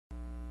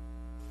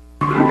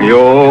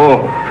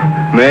You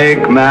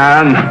make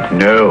man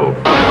know.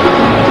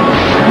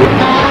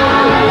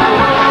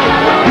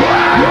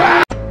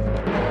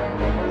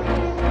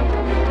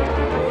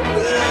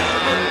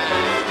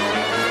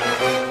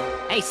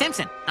 Hey,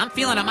 Simpson, I'm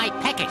feeling a mite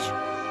peckish.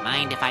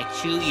 Mind if I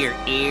chew your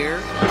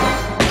ear?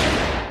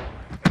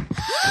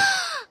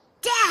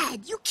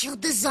 Dad, you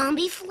killed the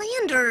zombie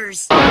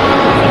Flanders.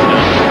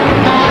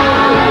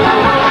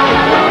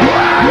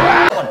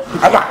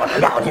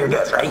 Here it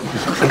is, right?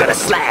 I'm gonna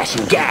slash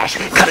and gash,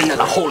 cut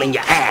another hole in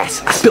your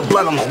ass. I spill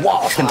blood on the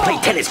walls, then play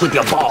tennis with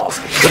your balls.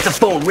 If the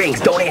phone rings,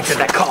 don't answer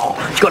that call.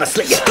 Gonna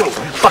slit your throat,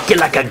 fuck you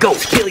like a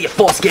goat, peel your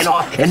foreskin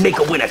off, and make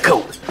a winter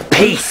coat.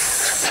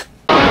 Peace.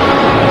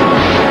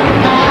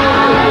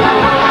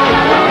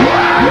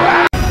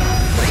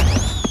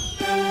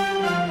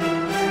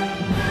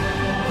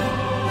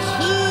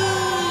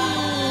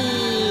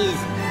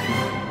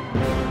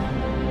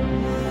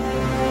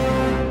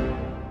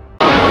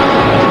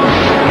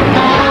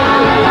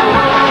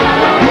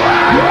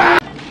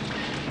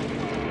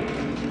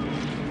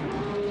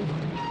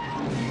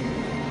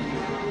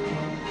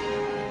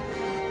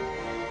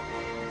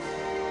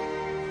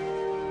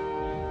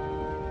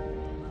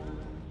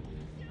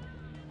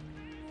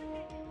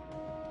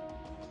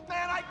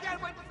 Man, I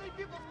can't wait to see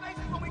people's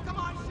faces when we come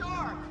on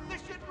shore.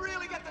 This should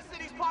really get the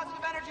city's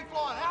positive energy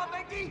flowing, huh,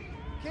 Mickey?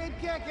 Keep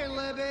kicking,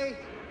 Libby.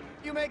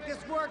 You make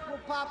this work, we'll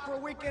pop for a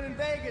weekend in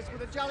Vegas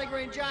with a Jolly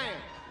Green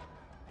Giant.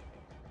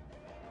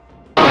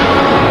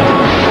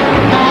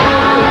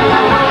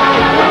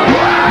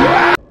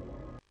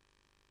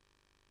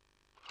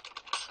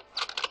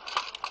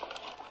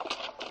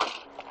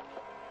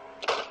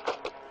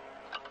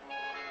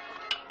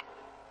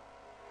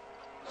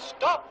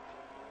 Stop,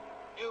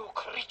 you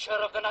creature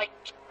of the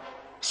night.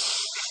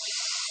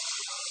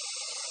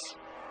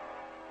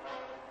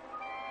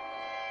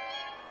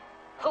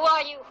 Who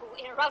are you who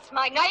interrupts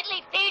my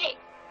nightly feeding?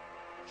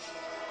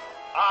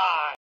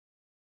 I.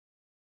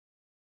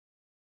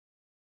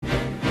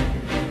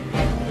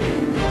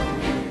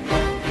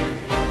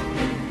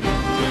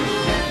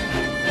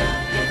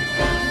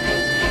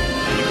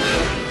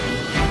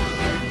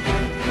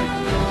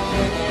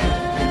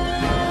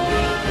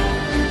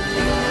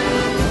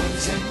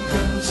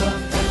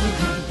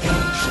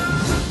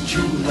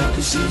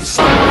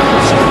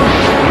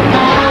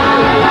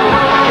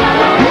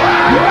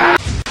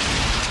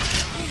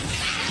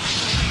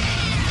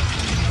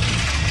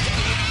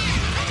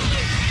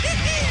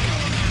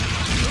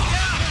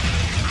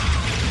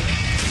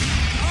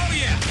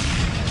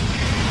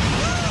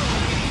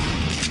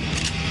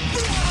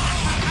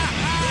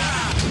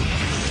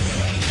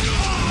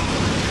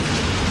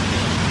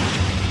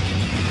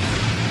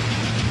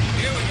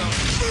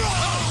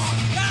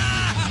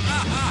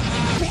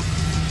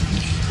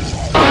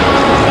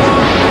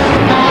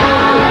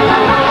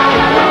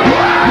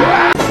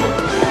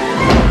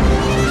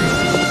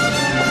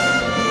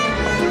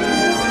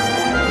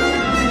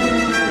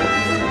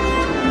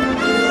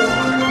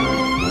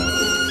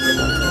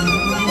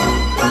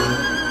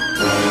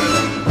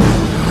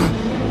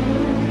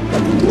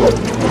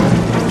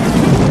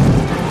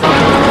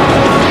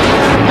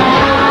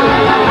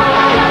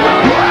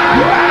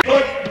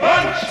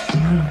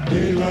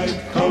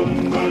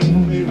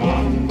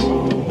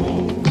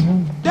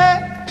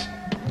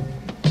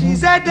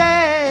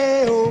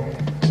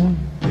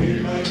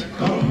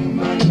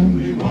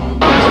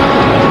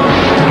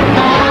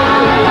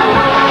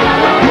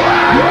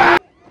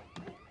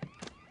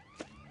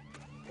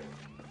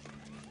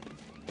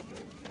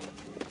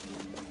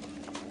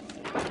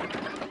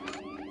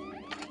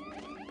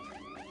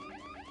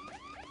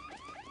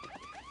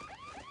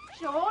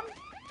 Sean?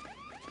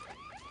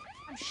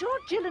 I'm sure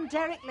Jill and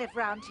Derek live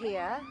round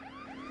here.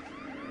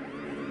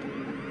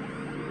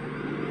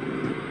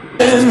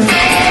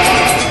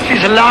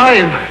 She's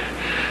alive!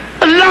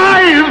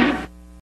 Alive!